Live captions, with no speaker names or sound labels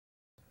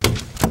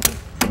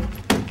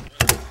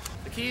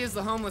key is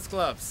the homeless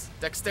gloves.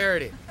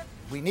 Dexterity.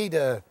 We need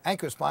an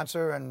anchor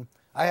sponsor, and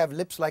I have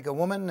lips like a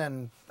woman,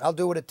 and I'll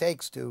do what it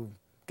takes to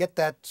get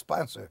that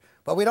sponsor.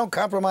 But we don't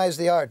compromise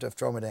the art of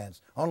trauma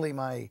dance, only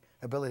my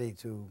ability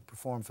to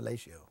perform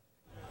fellatio.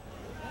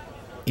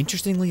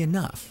 Interestingly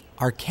enough,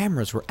 our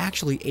cameras were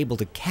actually able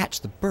to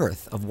catch the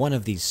birth of one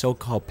of these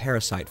so-called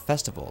parasite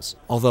festivals,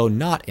 although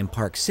not in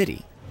Park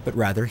City, but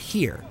rather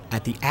here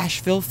at the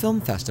Asheville Film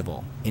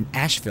Festival in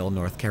Asheville,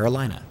 North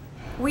Carolina.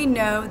 We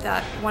know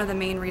that one of the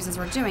main reasons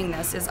we're doing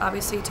this is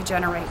obviously to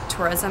generate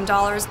tourism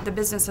dollars. The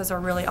businesses are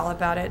really all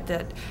about it,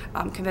 the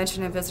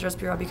Convention and Visitors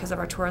Bureau, because of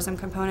our tourism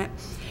component,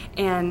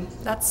 and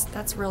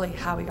that's really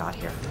how we got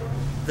here.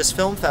 This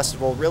film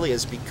festival really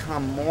has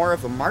become more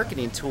of a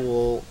marketing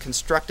tool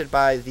constructed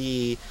by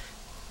the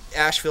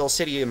Asheville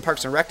City and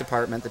Parks and Rec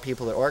Department, the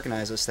people that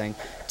organize this thing,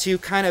 to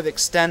kind of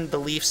extend the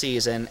leaf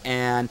season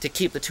and to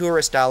keep the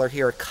tourist dollar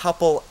here a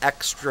couple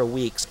extra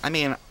weeks. I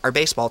mean, our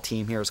baseball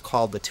team here is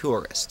called the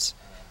Tourists.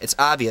 It's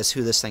obvious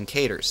who this thing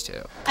caters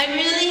to. I'm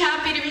really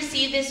happy to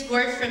receive this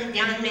award from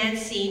Dan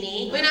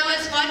Mancini. When I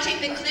was watching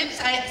the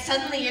clips, it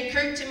suddenly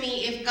occurred to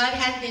me, if God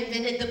hadn't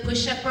invented the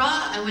push-up bra,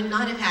 I would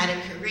not have had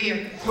a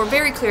career. We're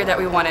very clear that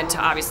we wanted to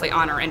obviously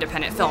honor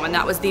independent film, and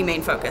that was the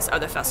main focus of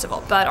the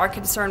festival. But our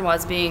concern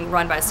was, being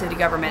run by a city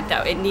government,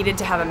 that it needed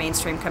to have a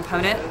mainstream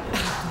component.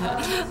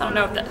 I don't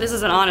know if this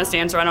is an honest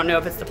answer. I don't know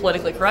if it's the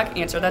politically correct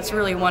answer. That's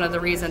really one of the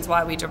reasons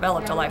why we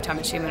developed a Lifetime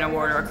Achievement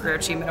Award or a Career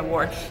Achievement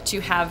Award,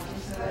 to have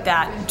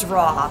that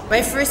draw.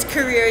 My first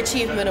Career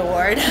Achievement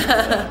Award.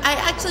 I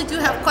actually do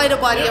have quite a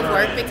body of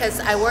work because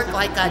I work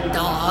like a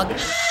dog.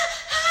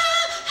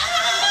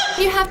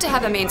 You have to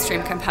have a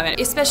mainstream component,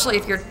 especially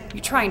if you're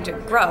trying to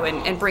grow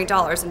and bring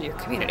dollars into your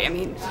community. I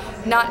mean,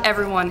 not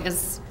everyone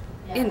is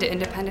into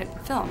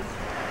independent film.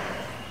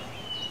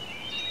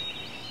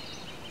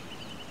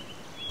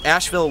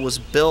 Asheville was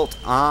built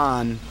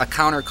on a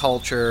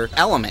counterculture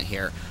element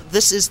here.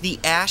 This is the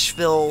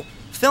Asheville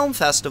Film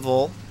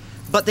Festival,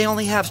 but they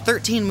only have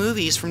 13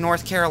 movies from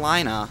North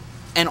Carolina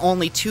and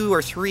only 2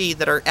 or 3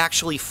 that are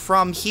actually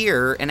from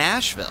here in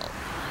Asheville.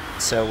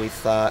 So we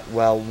thought,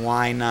 well,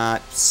 why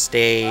not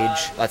stage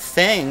a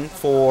thing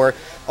for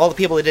all the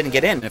people that didn't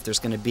get in? If there's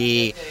going to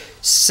be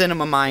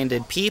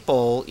cinema-minded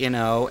people, you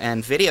know,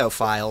 and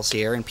videophiles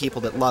here and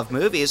people that love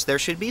movies, there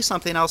should be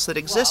something else that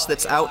exists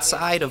that's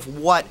outside of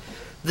what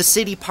the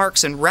City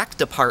Parks and Rec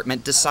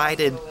Department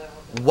decided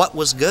what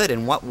was good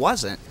and what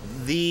wasn't.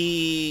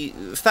 The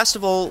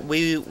festival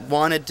we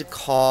wanted to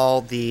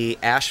call the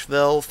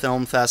Asheville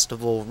Film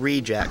Festival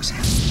Rejects.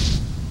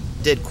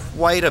 Did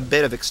quite a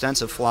bit of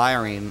extensive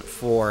flyering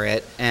for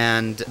it,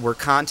 and were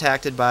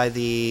contacted by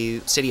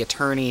the city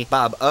attorney,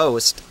 Bob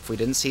Ost. If we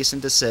didn't cease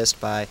and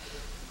desist by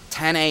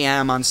 10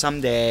 a.m. on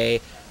some day,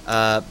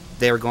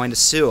 they were going to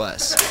sue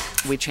us.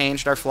 We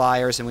changed our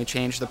flyers and we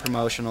changed the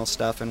promotional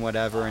stuff and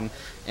whatever, and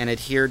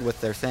adhered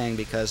with their thing,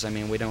 because, I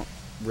mean, we don't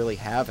really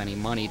have any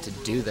money to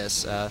do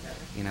this.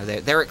 You know,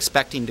 they're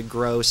expecting to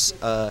gross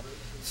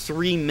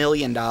 $3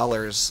 million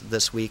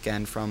this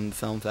weekend from the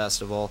film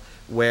festival,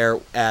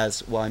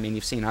 whereas, well, I mean,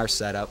 you've seen our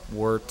setup,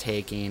 we're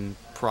taking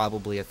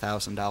probably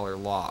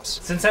 $1,000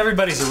 loss. Since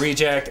everybody's a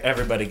reject,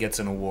 everybody gets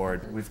an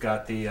award. We've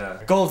got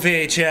the gold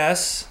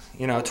VHS,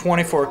 you know,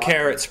 24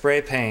 karat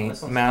spray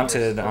paint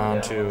mounted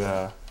onto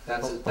a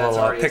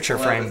little picture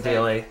frame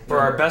dealie. For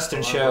our best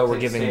in show, we're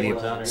giving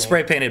the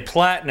spray painted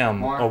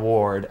platinum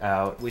award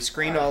out. We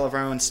screened all of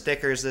our own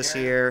stickers this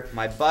year.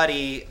 My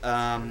buddy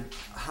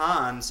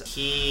Hans,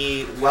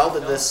 he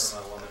welded this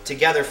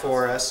together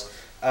for us.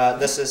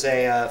 This is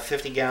a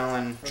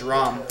 50-gallon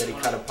drum that he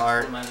cut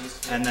apart,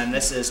 and then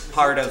this is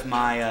part of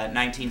my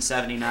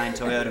 1979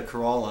 Toyota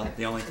Corolla,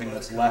 the only thing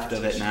that's left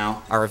of it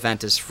now. Our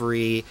event is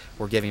free.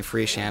 We're giving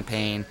free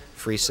champagne,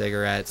 free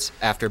cigarettes.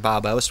 After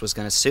Bob Ost was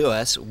going to sue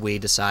us, we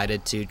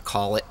decided to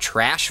call it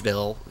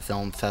Trashville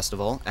Film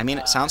Festival. I mean,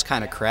 it sounds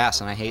kind of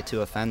crass, and I hate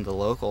to offend the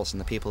locals and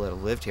the people that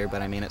have lived here,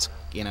 but I mean, it's,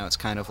 you know, it's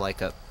kind of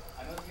like a...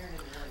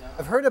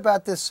 I've heard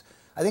about this.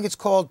 I think it's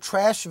called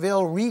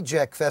Trashville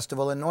Reject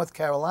Festival in North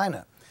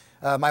Carolina.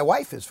 My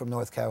wife is from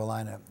North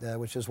Carolina,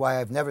 which is why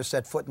I've never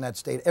set foot in that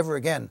state ever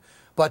again.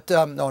 But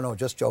no,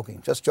 just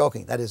joking, just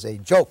joking. That is a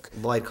joke.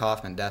 Lloyd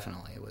Kaufman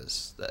definitely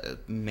was a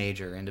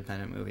major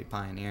independent movie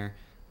pioneer,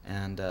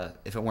 and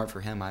if it weren't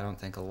for him, I don't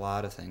think a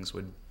lot of things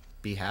would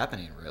be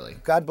happening, really.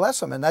 God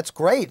bless him, and that's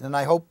great. And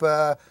I hope,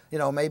 you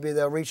know, maybe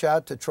they'll reach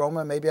out to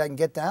Troma. Maybe I can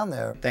get down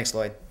there. Thanks,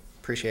 Lloyd.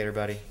 Appreciate it,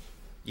 buddy.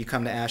 You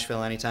come to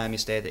Asheville anytime. You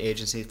stay at the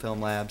Agency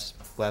Film Labs.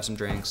 We'll have some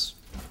drinks.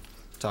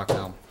 Talk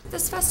film.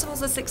 This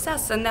festival's a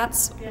success, and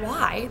that's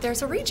why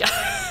there's a Reject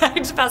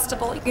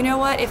Festival. You know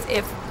what?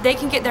 If they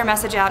can get their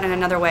message out in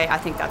another way, I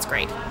think that's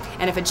great.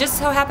 And if it just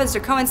so happens to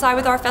coincide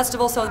with our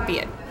festival, so be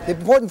it. The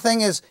important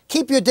thing is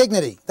keep your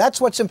dignity. That's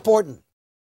what's important.